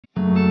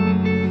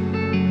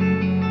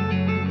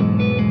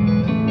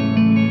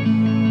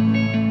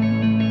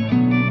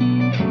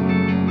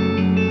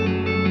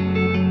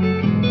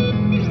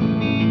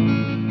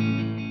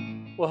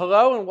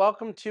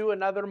welcome to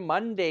another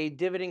Monday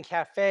Dividend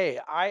Cafe.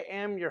 I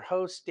am your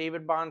host,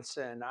 David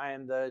Bahnsen. I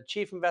am the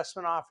Chief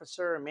Investment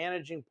Officer and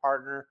Managing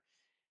Partner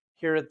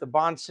here at the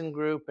Bahnsen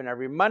Group. And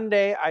every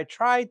Monday, I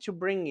try to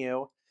bring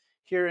you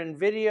here in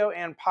video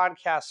and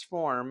podcast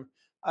form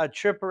a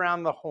trip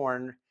around the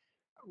horn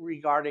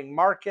regarding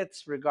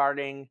markets,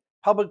 regarding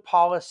public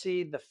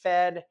policy, the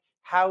Fed,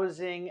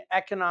 housing,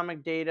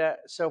 economic data,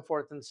 so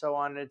forth and so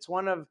on. It's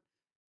one of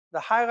the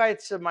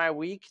highlights of my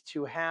week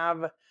to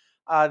have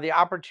the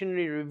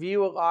opportunity to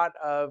review a lot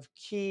of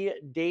key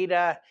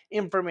data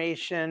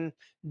information,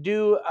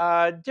 do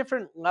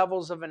different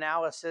levels of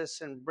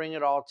analysis, and bring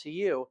it all to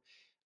you.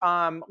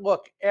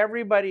 Look,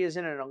 everybody is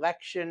in an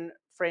election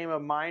frame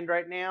of mind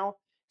right now.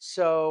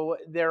 So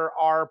there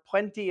are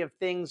plenty of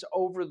things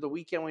over the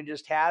weekend we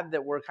just had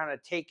that were kind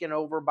of taken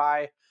over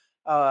by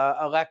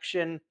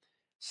election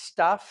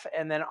stuff.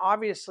 And then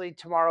obviously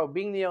tomorrow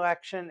being the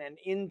election and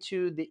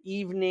into the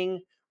evening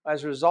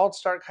as results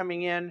start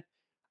coming in.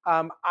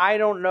 I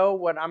don't know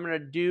what I'm going to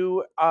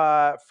do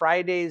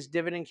Friday's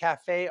Dividend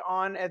Cafe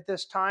on at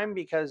this time,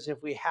 because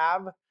if we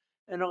have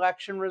an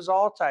election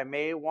result, I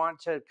may want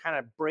to kind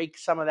of break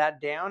some of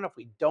that down. If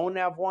we don't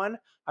have one,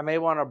 I may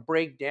want to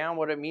break down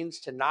what it means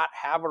to not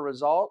have a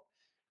result.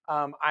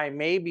 I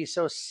may be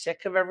so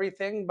sick of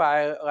everything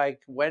by like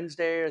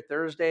Wednesday or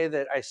Thursday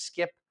that I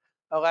skip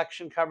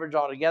election coverage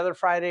altogether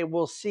Friday.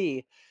 We'll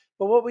see.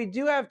 But what we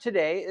do have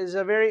today is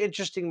a very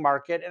interesting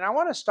market. And I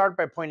want to start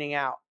by pointing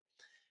out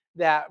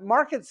that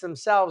markets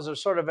themselves are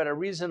sort of at a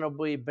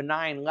reasonably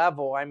benign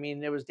level. I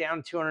mean, it was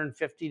down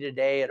 250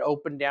 today. It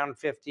opened down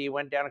 50,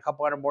 went down a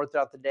couple hundred more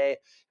throughout the day.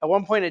 At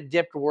one point, it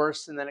dipped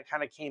worse, and then it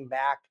kind of came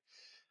back.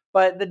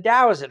 But the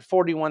Dow is at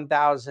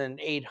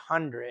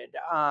 41,800.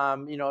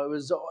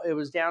 It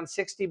was down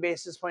 60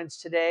 basis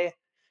points today.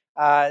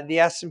 The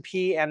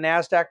S&P and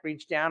Nasdaq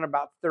reached down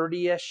about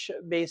 30-ish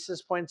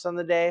basis points on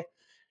the day.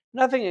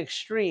 Nothing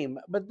extreme,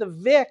 but the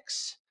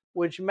VIX,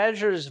 which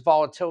measures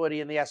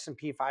volatility in the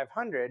S&P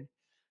 500,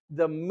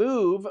 the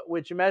MOVE,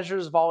 which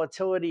measures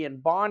volatility in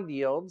bond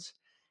yields,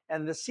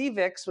 and the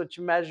CVIX, which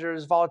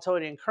measures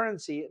volatility in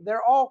currency,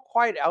 they're all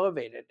quite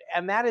elevated.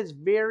 And that is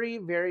very,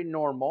 very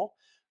normal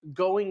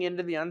going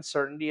into the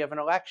uncertainty of an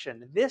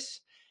election.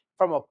 This,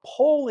 from a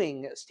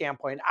polling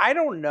standpoint, I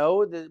don't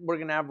know that we're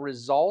going to have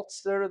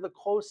results that are the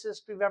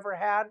closest we've ever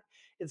had.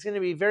 It's going to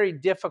be very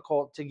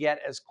difficult to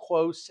get as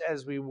close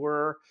as we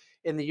were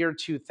in the year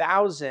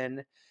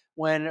 2000,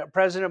 when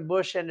President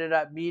Bush ended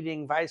up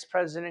beating Vice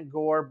President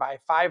Gore by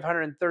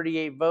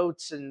 538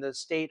 votes in the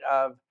state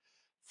of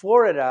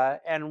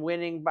Florida and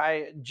winning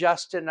by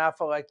just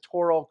enough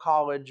electoral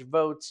college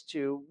votes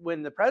to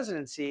win the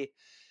presidency.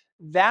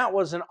 That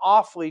was an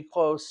awfully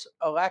close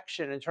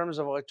election in terms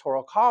of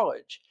electoral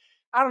college.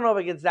 I don't know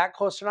if it gets that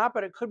close or not,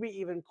 but it could be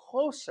even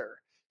closer.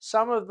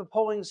 Some of the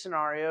polling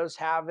scenarios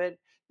have it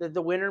that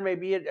the winner may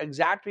be at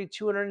exactly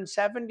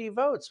 270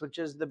 votes, which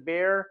is the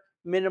bare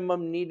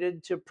minimum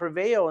needed to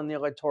prevail in the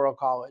electoral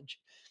college.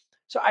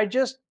 So I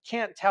just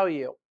can't tell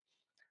you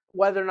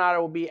whether or not it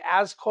will be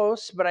as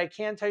close, but I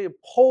can tell you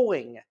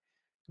polling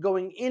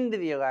going into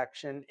the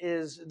election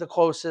is the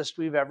closest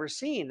we've ever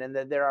seen, and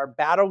that there are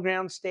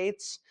battleground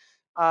states,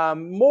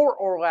 more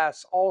or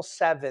less all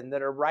seven,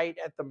 that are right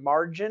at the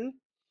margin.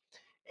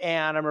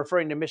 And I'm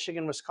referring to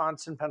Michigan,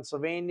 Wisconsin,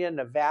 Pennsylvania,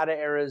 Nevada,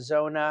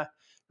 Arizona,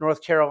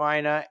 North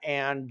Carolina,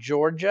 and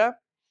Georgia.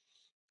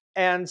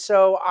 And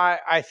so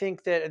I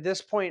think that at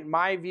this point,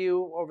 my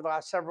view over the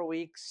last several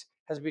weeks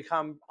has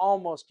become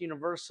almost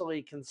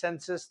universally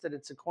consensus that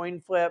it's a coin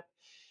flip.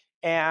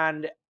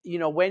 And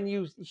when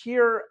you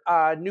hear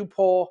a new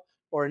poll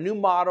or a new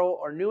model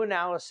or new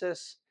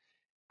analysis,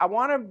 I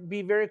want to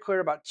be very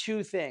clear about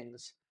two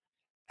things.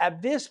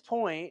 At this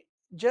point,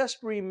 just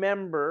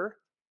remember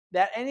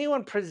that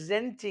anyone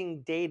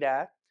presenting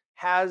data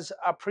has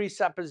a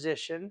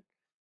presupposition,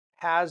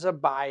 has a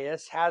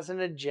bias, has an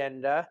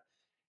agenda.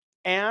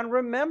 And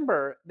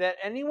remember that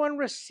anyone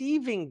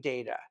receiving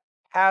data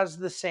has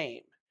the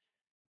same.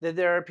 That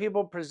there are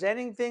people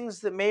presenting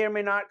things that may or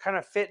may not kind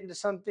of fit into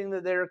something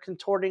that they're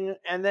contorting,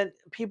 and then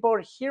people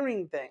are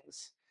hearing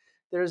things.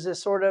 There's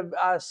this sort of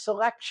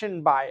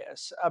selection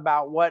bias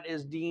about what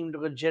is deemed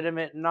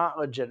legitimate and not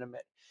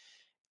legitimate.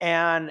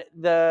 And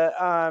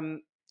the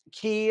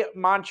key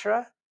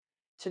mantra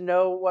to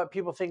know what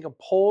people think of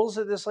polls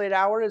at this late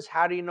hour is,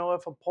 how do you know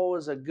if a poll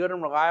is a good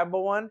and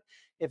reliable one?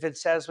 If it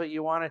says what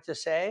you want it to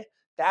say,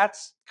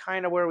 that's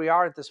kind of where we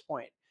are at this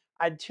point.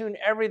 I'd tune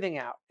everything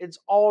out. It's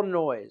all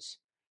noise.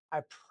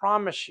 I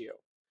promise you,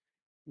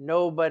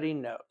 nobody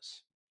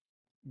knows.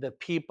 The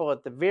people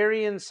at the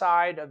very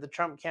inside of the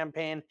Trump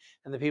campaign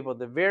and the people at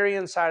the very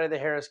inside of the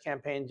Harris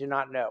campaign do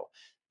not know.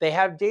 They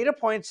have data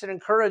points that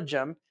encourage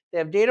them. They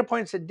have data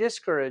points that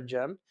discourage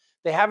them.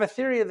 They have a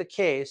theory of the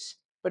case,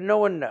 but no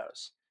one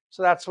knows.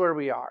 So that's where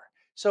we are.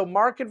 So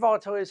market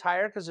volatility is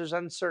higher because there's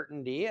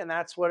uncertainty, and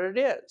that's what it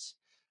is.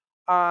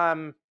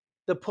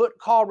 The put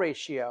call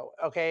ratio.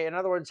 Okay, in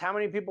other words, how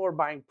many people are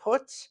buying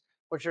puts,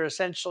 which are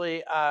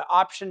essentially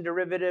option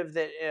derivative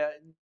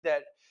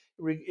that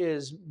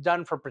is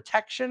done for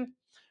protection,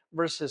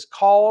 versus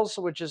calls,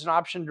 which is an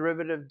option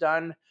derivative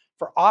done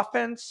for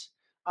offense,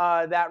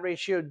 that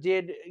ratio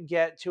did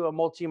get to a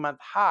multi-month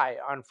high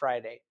on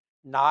Friday.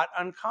 Not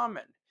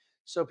uncommon.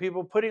 So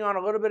people putting on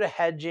a little bit of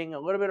hedging, a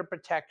little bit of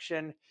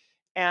protection.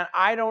 And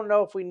I don't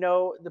know if we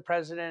know the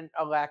president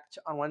elect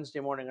on Wednesday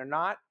morning or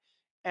not.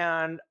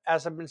 And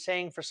as I've been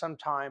saying for some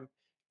time,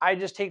 I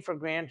just take for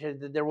granted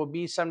that there will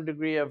be some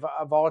degree of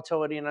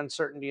volatility and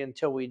uncertainty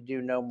until we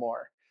do know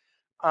more.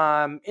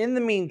 In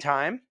the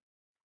meantime,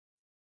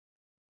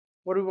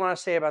 what do we want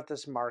to say about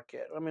this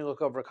market? Let me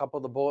look over a couple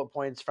of the bullet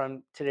points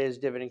from today's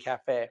Dividend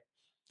Cafe.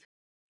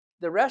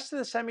 The rest of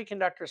the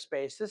semiconductor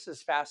space, this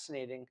is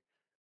fascinating.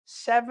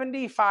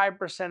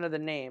 75% of the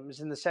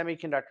names in the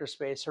semiconductor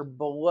space are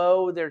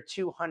below their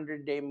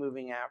 200-day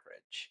moving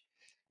average.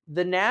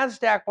 The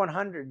NASDAQ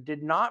 100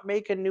 did not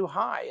make a new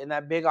high in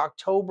that big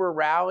October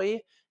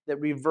rally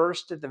that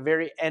reversed at the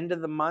very end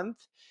of the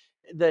month.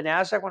 The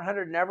NASDAQ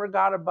 100 never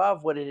got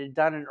above what it had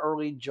done in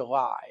early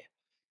July.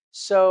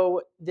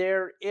 So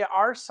there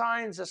are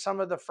signs of some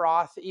of the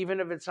froth, even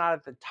if it's not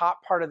at the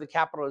top part of the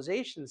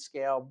capitalization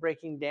scale,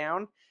 breaking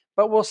down.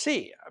 But we'll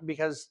see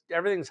because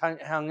everything's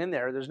hung in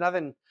there. There's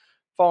nothing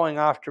falling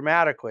off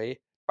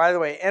dramatically. By the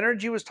way,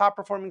 energy was top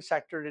performing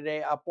sector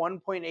today, up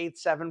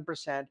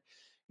 1.87%.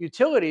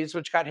 Utilities,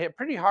 which got hit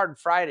pretty hard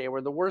Friday,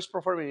 were the worst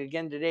performing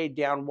again today,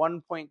 down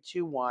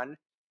 1.21.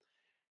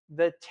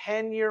 The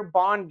 10-year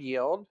bond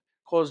yield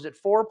closed at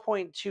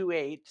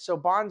 4.28. So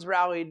bonds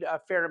rallied a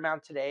fair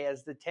amount today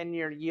as the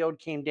 10-year yield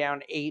came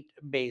down 8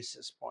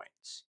 basis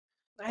points.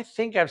 I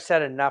think I've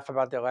said enough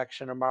about the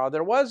election tomorrow.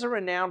 There was a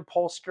renowned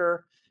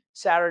pollster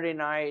Saturday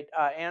night,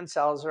 Ann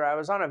Selzer. I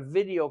was on a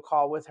video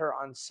call with her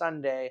on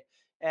Sunday,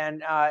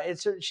 and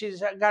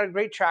she's got a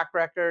great track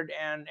record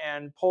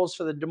and polls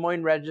for the Des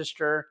Moines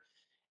Register,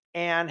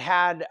 and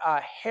had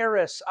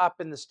Harris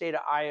up in the state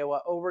of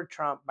Iowa over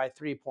Trump by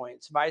 3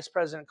 points. Vice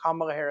President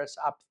Kamala Harris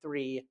up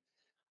 3.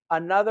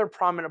 Another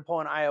prominent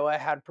poll in Iowa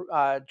had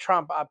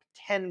Trump up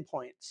 10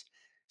 points.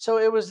 So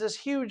it was this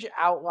huge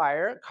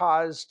outlier. It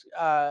caused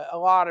a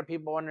lot of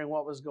people wondering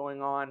what was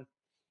going on.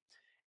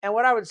 And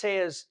what I would say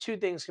is two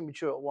things can be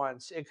true at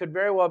once. It could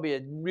very well be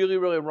a really,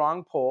 really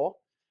wrong poll.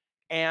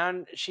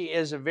 And she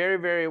is a very,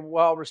 very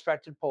well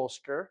respected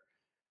pollster.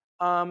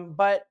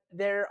 But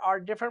there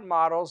are different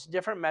models,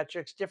 different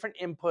metrics, different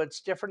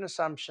inputs, different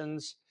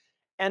assumptions,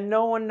 and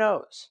no one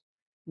knows.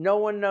 No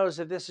one knows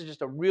if this is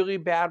just a really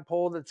bad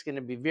poll that's going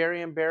to be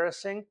very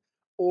embarrassing,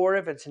 or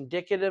if it's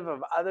indicative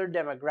of other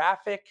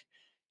demographic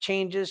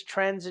changes,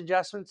 trends,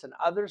 adjustments in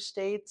other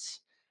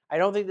states. I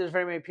don't think there's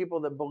very many people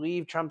that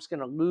believe Trump's going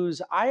to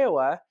lose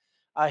Iowa.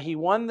 He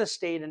won the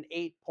state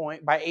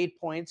by 8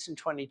 points in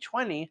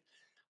 2020.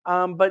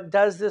 But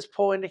does this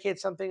poll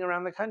indicate something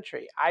around the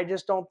country? I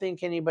just don't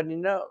think anybody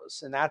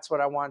knows. And that's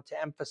what I want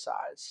to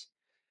emphasize.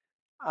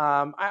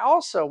 I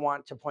also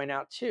want to point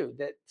out, too,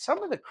 that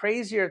some of the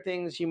crazier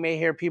things you may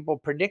hear people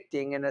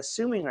predicting and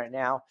assuming right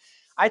now,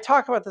 I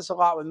talk about this a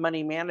lot with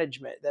money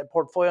management, that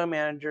portfolio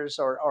managers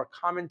or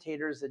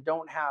commentators that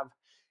don't have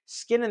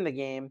skin in the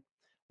game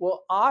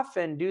will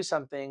often do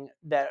something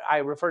that I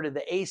refer to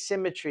the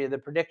asymmetry of the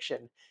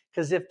prediction.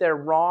 Because if they're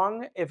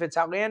wrong, if it's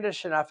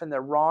outlandish enough and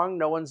they're wrong,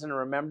 no one's going to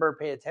remember,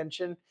 pay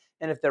attention.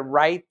 And if they're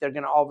right, they're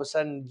going to all of a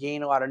sudden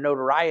gain a lot of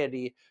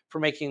notoriety for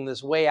making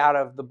this way out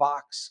of the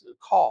box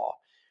call.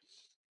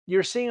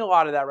 You're seeing a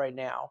lot of that right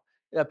now.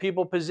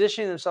 People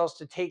positioning themselves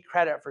to take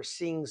credit for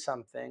seeing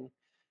something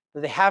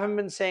that they haven't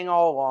been saying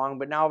all along,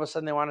 but now all of a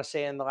sudden they want to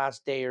say in the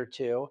last day or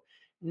two,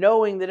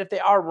 knowing that if they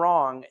are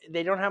wrong,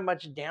 they don't have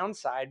much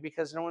downside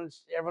because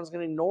everyone's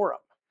going to ignore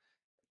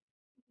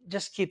them.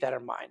 Just keep that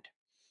in mind.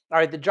 All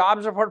right, the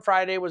jobs report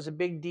Friday was a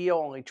big deal.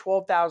 Only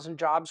 12,000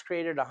 jobs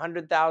created,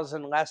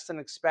 100,000 less than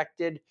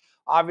expected.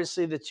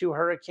 Obviously, the two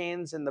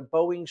hurricanes and the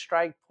Boeing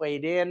strike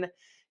played in.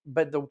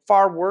 But the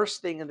far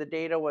worst thing in the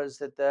data was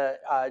that the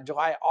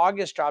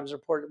July-August jobs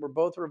report were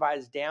both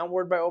revised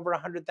downward by over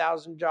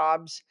 100,000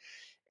 jobs.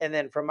 And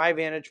then from my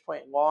vantage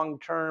point, long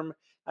term,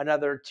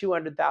 another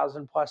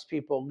 200,000 plus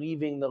people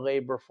leaving the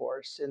labor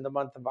force in the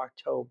month of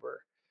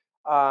October.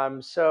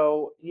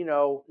 So,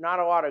 not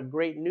a lot of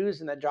great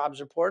news in that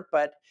jobs report,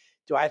 but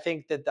do I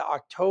think that the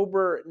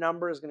October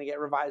number is going to get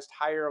revised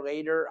higher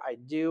later? I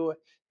do.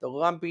 The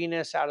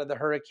lumpiness out of the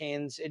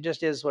hurricanes, it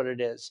just is what it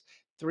is.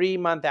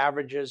 3-month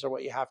averages are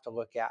what you have to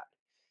look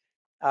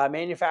at.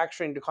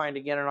 Manufacturing declined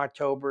again in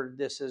October.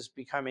 This is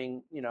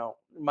becoming,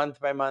 month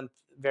by month,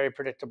 very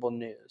predictable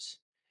news.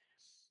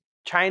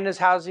 China's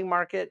housing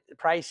market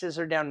prices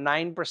are down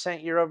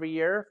 9% year over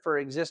year for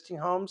existing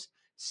homes.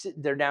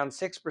 They're down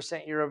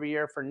 6% year over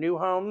year for new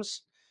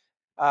homes.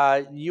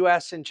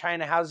 US and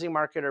China housing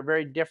market are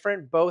very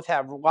different. Both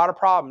have a lot of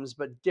problems,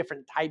 but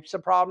different types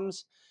of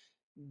problems.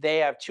 They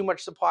have too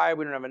much supply.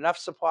 We don't have enough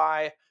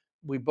supply.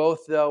 We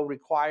both, though,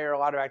 require a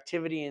lot of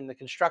activity in the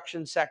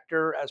construction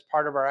sector as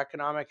part of our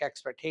economic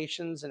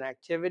expectations and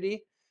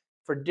activity.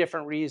 For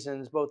different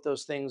reasons, both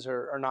those things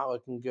are not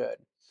looking good.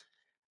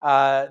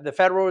 The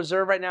Federal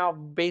Reserve right now,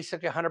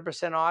 basically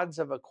 100% odds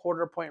of a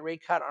quarter point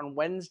rate cut on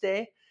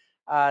Wednesday.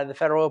 The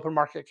Federal Open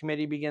Market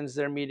Committee begins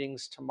their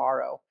meetings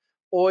tomorrow.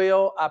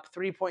 Oil up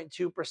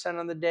 3.2%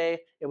 on the day.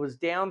 It was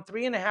down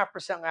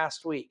 3.5%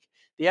 last week.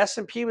 The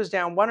S&P was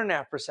down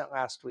 1.5%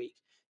 last week.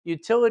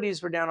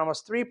 Utilities were down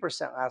almost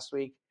 3% last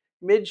week.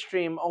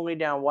 Midstream only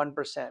down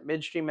 1%.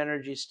 Midstream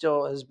energy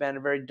still has been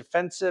a very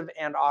defensive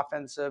and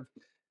offensive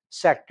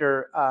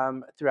sector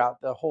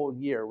throughout the whole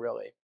year,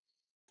 really.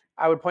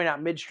 I would point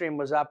out midstream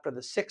was up for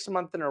the 6th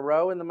month in a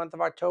row in the month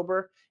of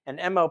October, and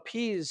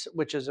MLPs,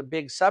 which is a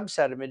big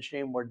subset of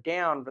midstream, were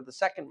down for the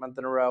 2nd month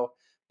in a row.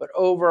 But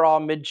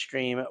overall,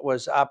 midstream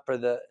was up for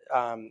the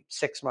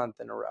 6th month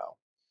in a row.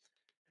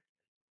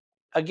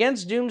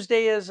 Against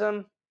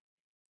doomsdayism,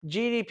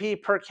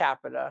 GDP per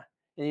capita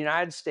in the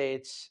United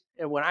States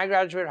when I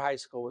graduated high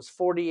school was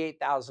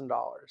 $48,000.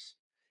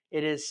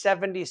 It is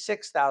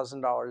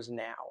 $76,000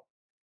 now.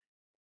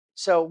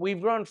 So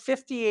we've grown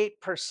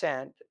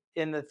 58%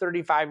 in the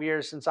 35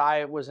 years since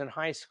I was in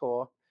high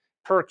school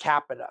per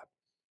capita.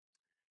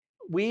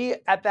 We,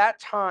 at that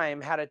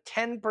time, had a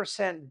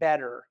 10%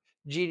 better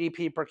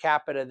GDP per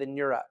capita than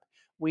Europe.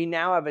 We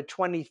now have a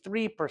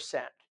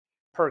 23%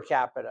 per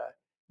capita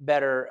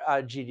better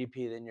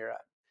GDP than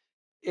Europe.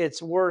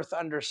 It's worth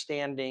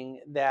understanding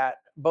that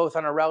both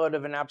on a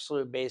relative and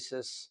absolute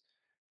basis,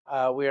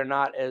 we are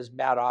not as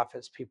bad off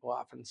as people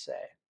often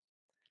say.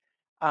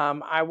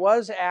 I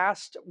was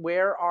asked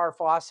where our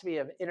philosophy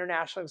of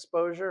international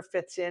exposure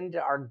fits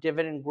into our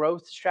dividend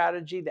growth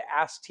strategy. The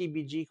Ask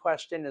TBG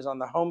question is on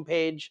the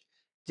homepage,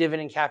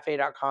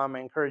 dividendcafe.com. I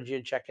encourage you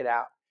to check it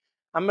out.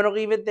 I'm going to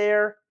leave it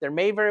there. There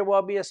may very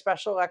well be a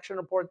special election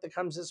report that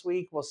comes this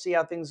week. We'll see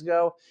how things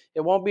go.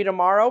 It won't be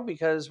tomorrow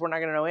because we're not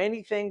going to know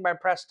anything by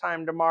press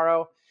time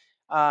tomorrow.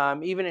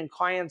 Even in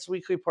clients'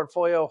 weekly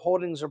portfolio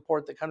holdings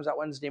report that comes out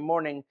Wednesday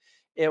morning,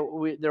 it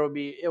will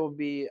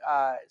be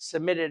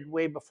submitted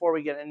way before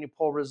we get any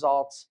poll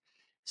results.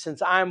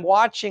 Since I'm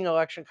watching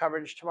election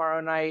coverage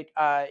tomorrow night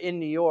in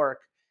New York,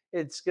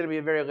 it's going to be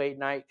a very late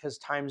night because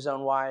time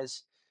zone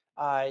wise,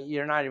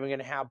 you're not even going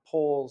to have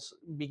polls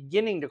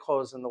beginning to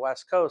close on the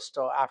West Coast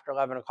till after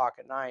 11 o'clock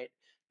at night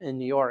in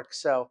New York.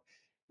 So,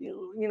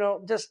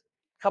 just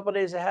a couple of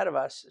days ahead of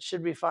us. It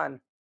should be fun.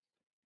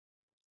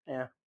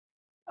 Yeah.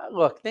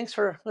 Look, thanks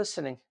for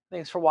listening.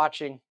 Thanks for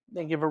watching.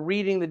 Thank you for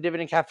reading the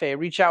Dividend Cafe.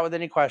 Reach out with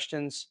any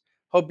questions.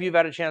 Hope you've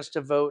had a chance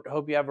to vote.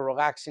 Hope you have a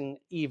relaxing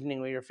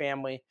evening with your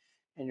family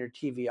and your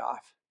TV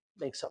off.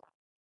 Thanks so much.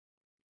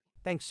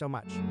 Thanks so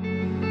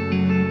much.